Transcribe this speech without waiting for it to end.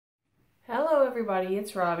everybody,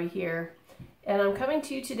 it's Robbie here, and I'm coming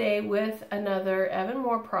to you today with another Evan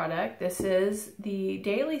Moor product. This is the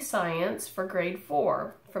Daily Science for Grade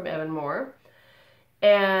 4 from Evan Moor,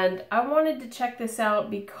 and I wanted to check this out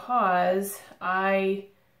because I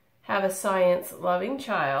have a science-loving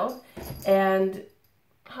child, and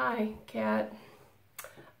hi, cat,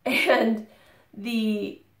 and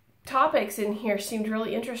the topics in here seemed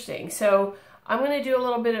really interesting. So I'm going to do a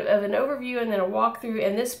little bit of an overview and then a walkthrough,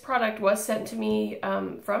 and this product was sent to me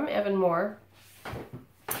from Evan Moor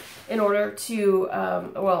in order to,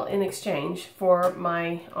 well, in exchange for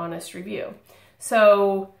my honest review.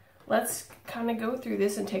 So let's kind of go through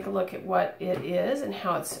this and take a look at what it is and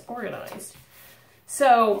how it's organized.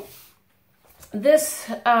 So this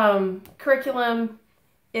curriculum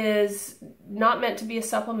is not meant to be a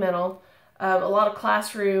supplemental. A lot of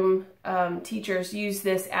classroom teachers use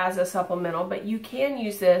this as a supplemental, but you can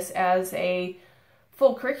use this as a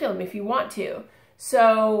full curriculum if you want to.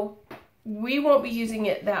 So we won't be using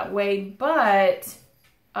it that way, but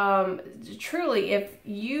truly, if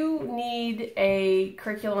you need a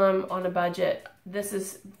curriculum on a budget, this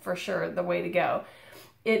is for sure the way to go.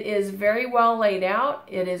 It is very well laid out.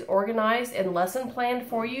 It is organized and lesson planned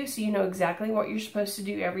for you, so you know exactly what you're supposed to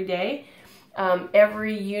do every day.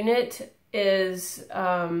 Every unit is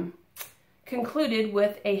concluded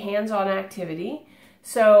with a hands-on activity.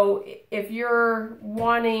 So if you're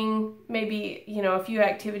wanting maybe, you know, a few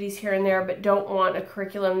activities here and there, but don't want a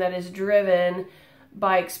curriculum that is driven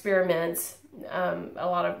by experiments, a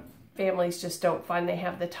lot of families just don't find they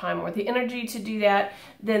have the time or the energy to do that,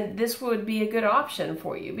 then this would be a good option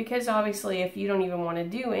for you, because obviously if you don't even want to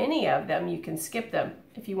do any of them, you can skip them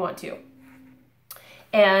if you want to.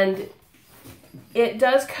 And it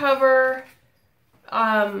does cover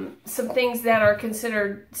some things that are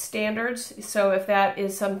considered standards. So if that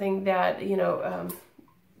is something that, you know,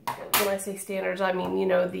 when I say standards, I mean, you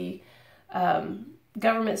know, the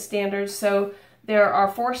government standards. So there are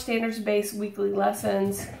 4 standards-based weekly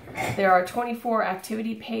lessons. There are 24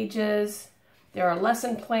 activity pages. There are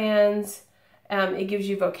lesson plans. It gives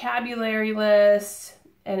you vocabulary lists,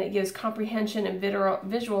 and it gives comprehension and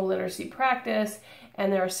visual literacy practice.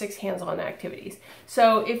 And there are 6 hands-on activities.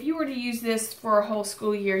 So if you were to use this for a whole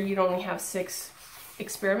school year, you'd only have 6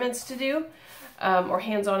 experiments to do, or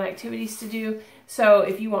hands-on activities to do. So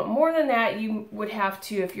if you want more than that, you would have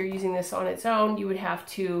to, if you're using this on its own, you would have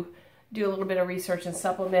to do a little bit of research and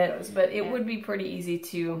supplement, but it would be pretty easy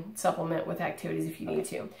to supplement with activities if you need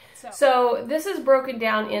to. So this is broken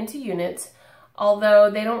down into units, although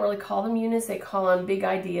they don't really call them units, they call them big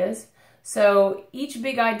ideas. So each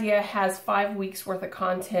big idea has 5 weeks worth of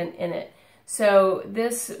content in it. So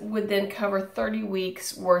this would then cover 30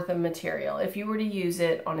 weeks worth of material if you were to use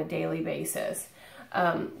it on a daily basis.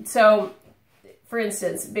 So for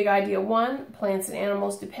instance, big idea 1, plants and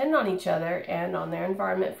animals depend on each other and on their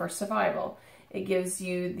environment for survival. It gives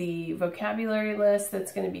you the vocabulary list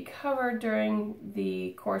that's going to be covered during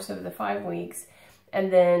the course of the 5 weeks,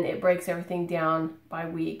 and then it breaks everything down by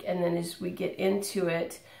week. And then as we get into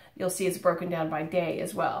it, you'll see it's broken down by day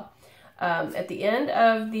as well. At the end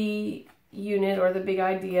of the unit or the big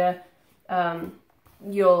idea,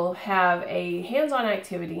 you'll have a hands-on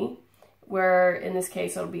activity where, in this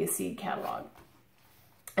case, it'll be a seed catalog.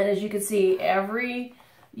 And as you can see, every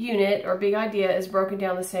unit or big idea is broken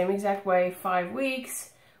down the same exact way, 5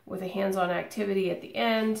 weeks with a hands-on activity at the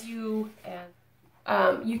end. You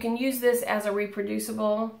can use this as a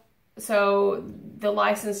reproducible. So the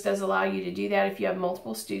license does allow you to do that. If you have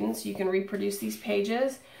multiple students, you can reproduce these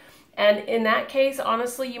pages. And in that case,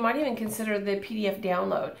 honestly, you might even consider the PDF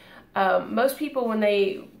download. Most people, when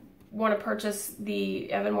they want to purchase the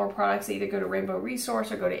Evan Moor products, they either go to Rainbow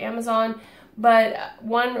Resource or go to Amazon. But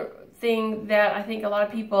one thing that I think a lot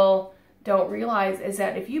of people don't realize is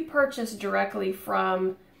that if you purchase directly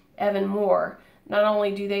from Evan Moor, not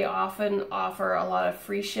only do they often offer a lot of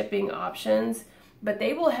free shipping options, but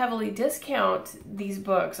they will heavily discount these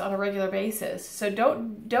books on a regular basis. So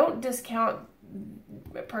don't discount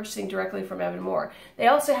purchasing directly from Evan Moor. They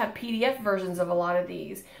also have PDF versions of a lot of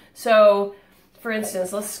these. So for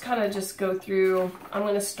instance, let's kind of just go through. I'm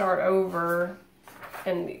going to start over,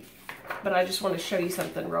 but I just want to show you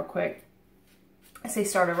something real quick. I say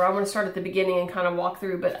start over. I'm going to start at the beginning and kind of walk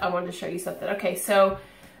through, but I wanted to show you something. Okay, so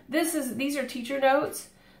these are teacher notes.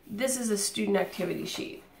 This is a student activity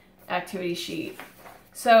sheet.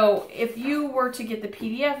 So if you were to get the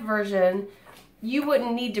PDF version, you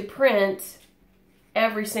wouldn't need to print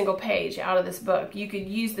every single page out of this book. You could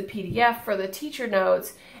use the PDF for the teacher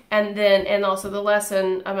notes And then, and also the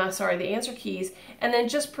lesson, the answer keys, and then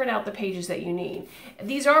just print out the pages that you need.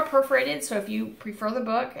 These are perforated, so if you prefer the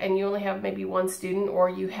book and you only have maybe one student, or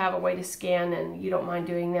you have a way to scan and you don't mind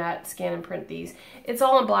doing that, scan and print these. It's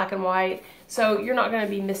all in black and white, so you're not going to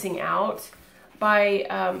be missing out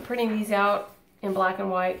by printing these out in black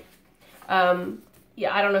and white.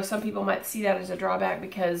 Yeah, I don't know, some people might see that as a drawback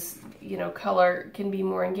because, you know, color can be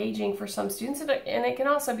more engaging for some students, and it can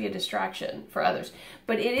also be a distraction for others.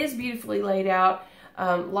 But it is beautifully laid out,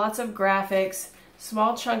 lots of graphics,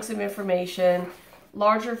 small chunks of information,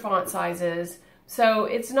 larger font sizes. So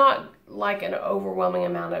it's not like an overwhelming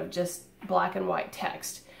amount of just black and white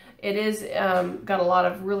text. It is got a lot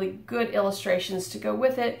of really good illustrations to go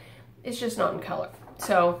with it. It's just not in color.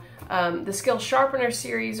 So the Skill Sharpener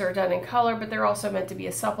series are done in color, but they're also meant to be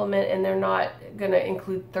a supplement, and they're not going to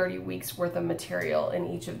include 30 weeks worth of material in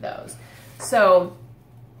each of those. So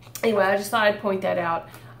anyway, I just thought I'd point that out.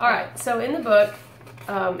 All right, so in the book,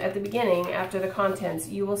 at the beginning, after the contents,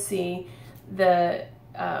 you will see the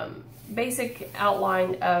basic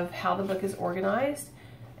outline of how the book is organized.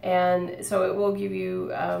 And so it will give you,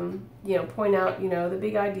 you know, point out, you know, the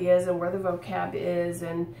big ideas and where the vocab is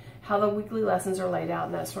and how the weekly lessons are laid out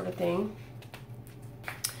and that sort of thing.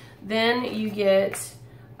 Then you get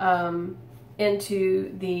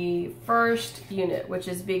into the first unit, which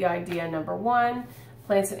is big idea number 1.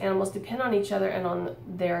 Plants and animals depend on each other and on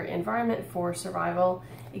their environment for survival.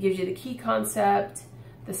 It gives you the key concept,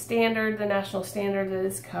 the standard, the national standard that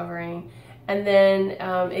it's covering, and then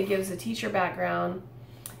it gives a teacher background,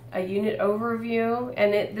 a unit overview,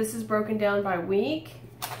 and this is broken down by week,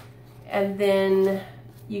 and then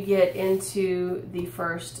you get into the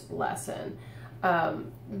first lesson.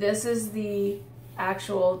 This is the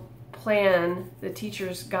actual plan, the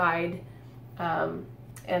teacher's guide,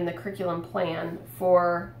 and the curriculum plan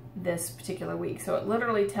for this particular week. So it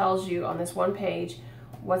literally tells you on this one page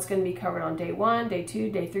what's going to be covered on day 1, day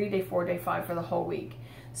 2, day 3, day 4, day 5 for the whole week.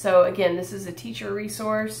 So again, this is a teacher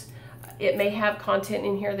resource. It may have content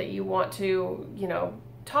in here that you want to, you know,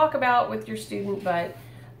 talk about with your student, but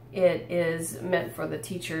it is meant for the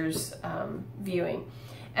teacher's viewing.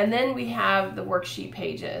 And then we have the worksheet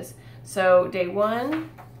pages. So day 1,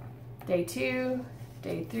 day 2,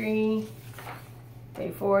 day 3,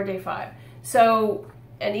 day 4, day 5. So,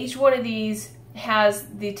 and each one of these has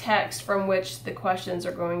the text from which the questions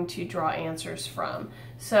are going to draw answers from.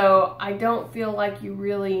 So I don't feel like you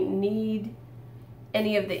really need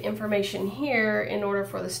any of the information here in order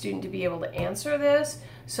for the student to be able to answer this.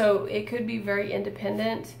 So it could be very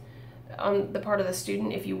independent on the part of the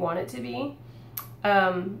student if you want it to be.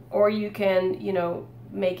 Or you can, you know,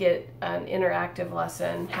 make it an interactive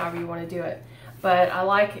lesson, however you want to do it. But I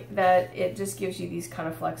like that it just gives you these kind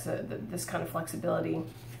of this kind of flexibility.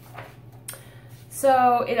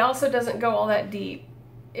 So it also doesn't go all that deep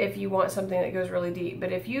if you want something that goes really deep.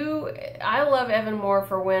 But if you, I love Evan Moor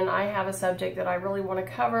for when I have a subject that I really want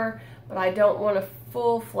to cover, but I don't want a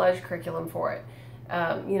full-fledged curriculum for it.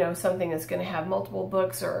 You know, something that's going to have multiple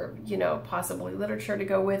books or, you know, possibly literature to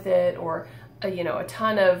go with it, or, you know, a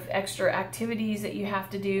ton of extra activities that you have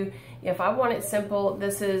to do. If I want it simple,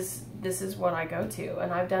 this is what I go to,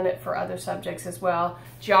 and I've done it for other subjects as well.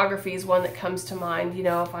 Geography is one that comes to mind. You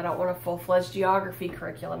know, if I don't want a full-fledged geography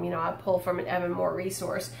curriculum, you know, I pull from an Evan Moor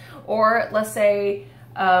resource. Or let's say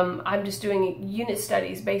I'm just doing unit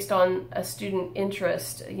studies based on a student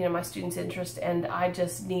interest, you know, my student's interest, and I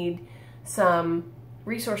just need some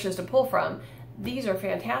resources to pull from. These are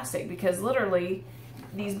fantastic because literally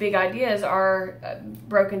these big ideas are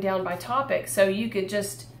broken down by topic. So you could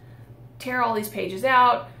just tear all these pages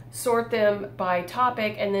out, sort them by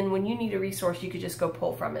topic, and then when you need a resource, you could just go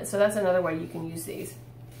pull from it. So that's another way you can use these.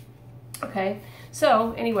 Okay,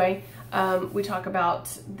 so anyway, we talk about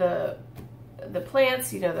the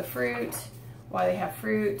plants, you know, the fruit, why they have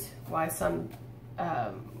fruit, why some,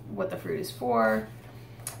 what the fruit is for.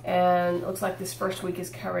 And it looks like this first week is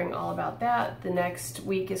covering all about that. The next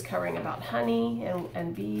week is covering about honey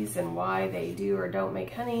and bees and why they do or don't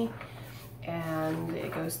make honey. And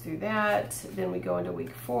it goes through that. Then we go into week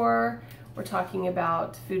 4. We're talking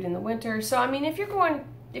about food in the winter. So I mean, if you're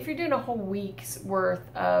doing a whole week's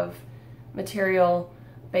worth of material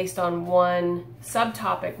based on one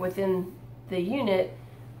subtopic within the unit,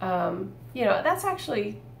 you know, that's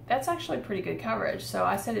actually pretty good coverage. So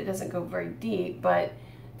I said it doesn't go very deep, but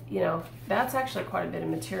you know, that's actually quite a bit of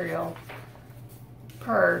material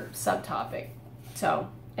per subtopic. So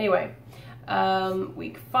anyway,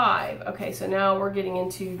 week 5. Okay, so now we're getting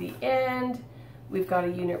into the end. We've got a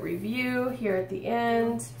unit review here at the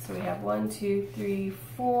end. So we have 1, 2, 3,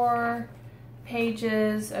 4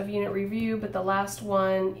 pages of unit review, but the last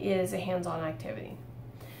one is a hands-on activity.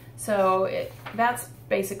 So that's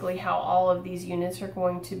basically how all of these units are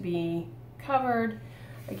going to be covered.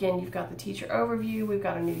 Again, you've got the teacher overview. We've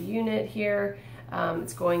got a new unit here.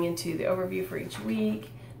 It's going into the overview for each week.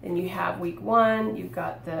 Then you have week 1. You've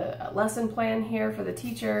got the lesson plan here for the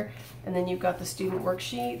teacher, and then you've got the student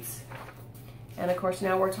worksheets. And of course,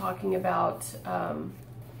 now we're talking about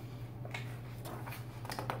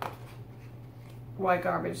why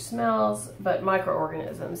garbage smells, but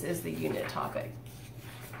microorganisms is the unit topic.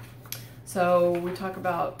 So we talk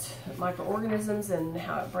about microorganisms and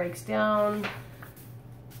how it breaks down,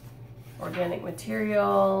 organic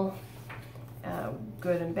material,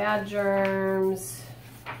 good and bad germs,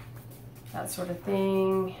 that sort of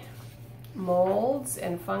thing, molds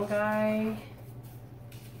and fungi,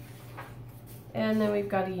 and then we've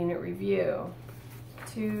got a unit review.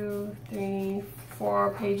 2, 3,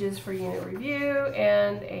 4 pages for unit review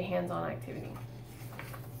and a hands-on activity.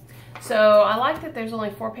 So I like that there's only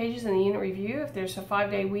 4 pages in the unit review. If there's a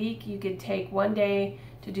 5-day week, you could take 1 day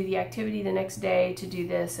to do the activity, the next day to do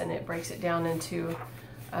this, and it breaks it down into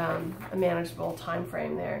a manageable time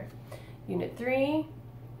frame there. Unit 3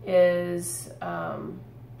 is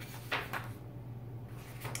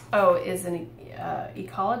is an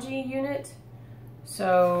ecology unit.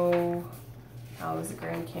 So how was the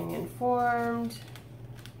Grand Canyon formed?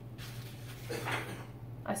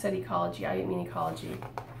 I said ecology, I didn't mean ecology.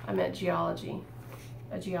 I meant geology,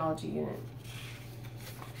 a geology unit.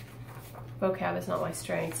 Vocab is not my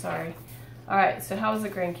strength, sorry. All right, so how was the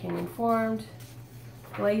Grand Canyon formed?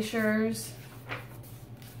 Glaciers,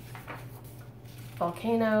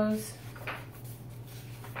 volcanoes,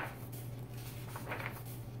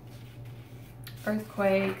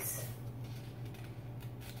 earthquakes,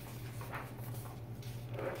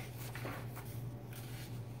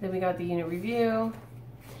 then we got the unit review.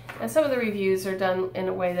 And some of the reviews are done in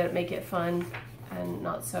a way that make it fun and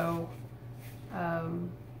not so,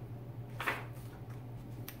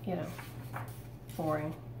 you know,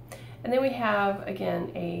 boring. And then we have,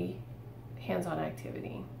 again, a hands-on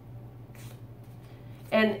activity.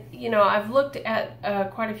 And, you know, I've looked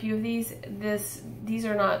at quite a few of these. These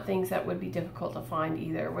are not things that would be difficult to find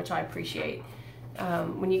either, which I appreciate.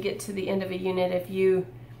 When you get to the end of a unit,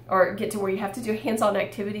 or get to where you have to do a hands-on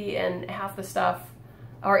activity and half the stuff,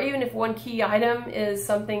 or even if one key item is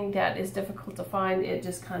something that is difficult to find, it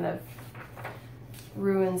just kind of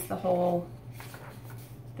ruins the whole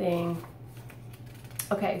thing.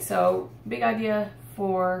 Okay, so big idea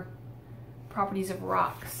for properties of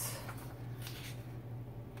rocks.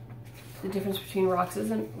 The difference between rocks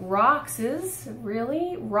and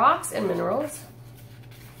minerals.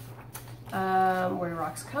 Where do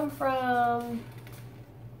rocks come from?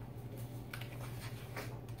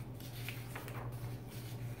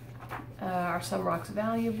 Are some rocks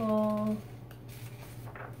valuable?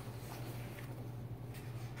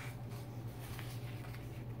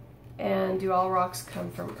 And do all rocks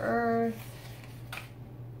come from Earth?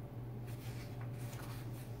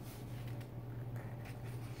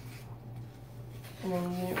 And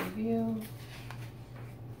then unit review.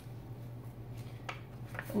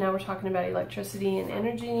 And now we're talking about electricity and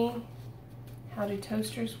energy. How do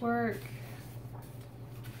toasters work?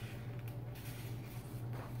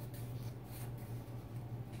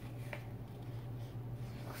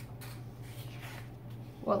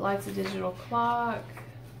 What lights a digital clock?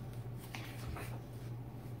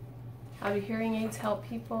 How do hearing aids help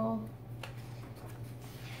people?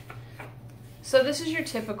 So this is your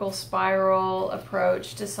typical spiral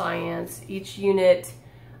approach to science. Each unit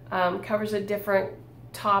covers a different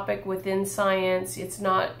topic within science. It's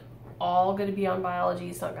not all going to be on biology.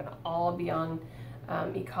 It's not going to all be on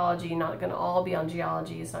ecology. Not going to all be on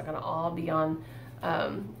geology. It's not going to all be on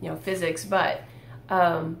physics. But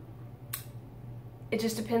it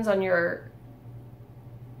just depends on your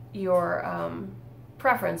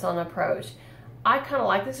preference on approach. I kind of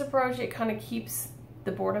like this approach. It kind of keeps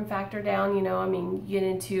the boredom factor down, you know. I mean, you get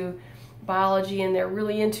into biology and they're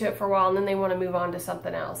really into it for a while and then they want to move on to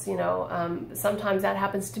something else, you know. Sometimes that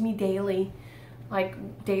happens to me daily,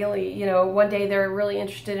 you know. One day they're really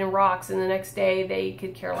interested in rocks and the next day they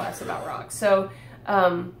could care less about rocks. So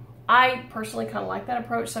I personally kind of like that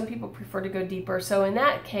approach. Some people prefer to go deeper. So in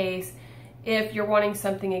that case, if you're wanting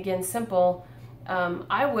something, again, simple,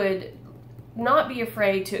 I would not be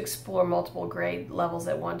afraid to explore multiple grade levels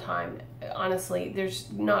at one time. Honestly,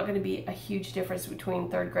 there's not going to be a huge difference between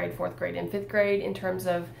 3rd grade, 4th grade, and 5th grade in terms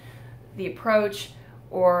of the approach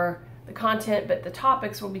or the content, but the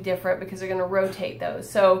topics will be different because they're going to rotate those.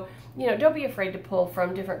 So you know, don't be afraid to pull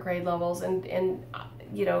from different grade levels and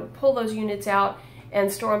you know, pull those units out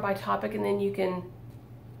and store them by topic, and then you can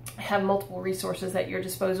have multiple resources at your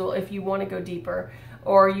disposal if you want to go deeper,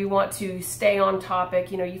 or you want to stay on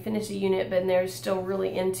topic. You know, you finish a unit but they're still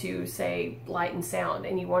really into, say, light and sound,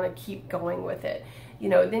 and you want to keep going with it. You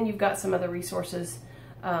know, then you've got some other resources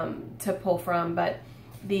to pull from. But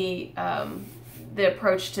the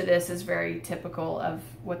approach to this is very typical of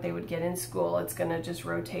what they would get in school. It's going to just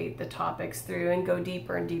rotate the topics through and go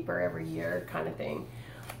deeper and deeper every year, kind of thing.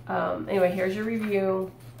 Anyway, here's your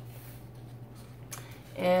review.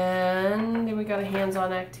 And then we got a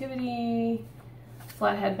hands-on activity,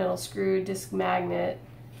 flathead metal screw, disc magnet,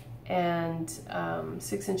 and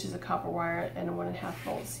 6 inches of copper wire and a 1.5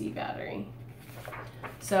 volt C battery.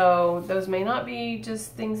 So those may not be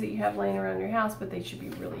just things that you have laying around your house, but they should be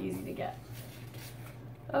really easy to get.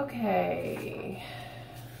 Okay,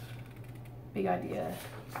 big idea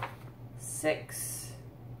 6.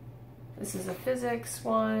 This is a physics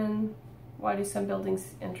one. Why do some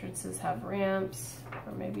buildings' entrances have ramps?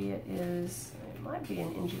 Or maybe it might be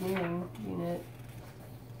an engineering unit.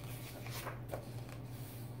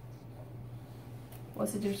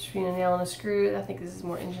 What's the difference between a nail and a screw? I think this is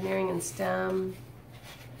more engineering and STEM.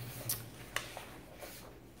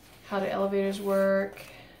 How do elevators work?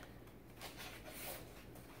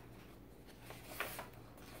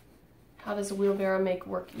 How does a wheelbarrow make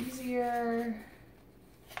work easier?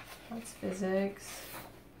 That's physics.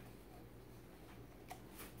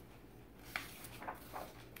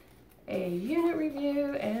 A unit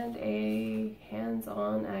review and a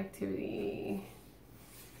hands-on activity.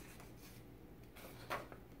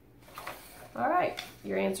 All right,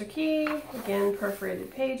 your answer key, again,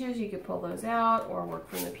 perforated pages. You could pull those out or work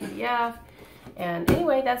from the PDF. And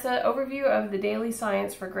anyway, that's an overview of the daily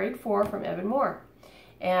science for grade 4 from Evan Moore.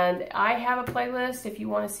 And I have a playlist if you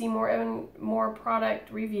want to see more Evan Moore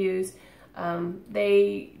product reviews.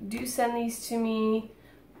 They do send these to me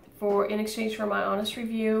in exchange for my honest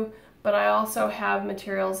review, but I also have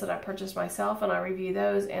materials that I purchased myself and I review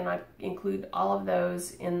those, and I include all of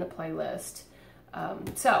those in the playlist.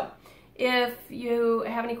 So if you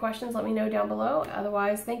have any questions, let me know down below.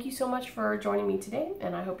 Otherwise, thank you so much for joining me today,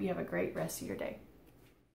 and I hope you have a great rest of your day.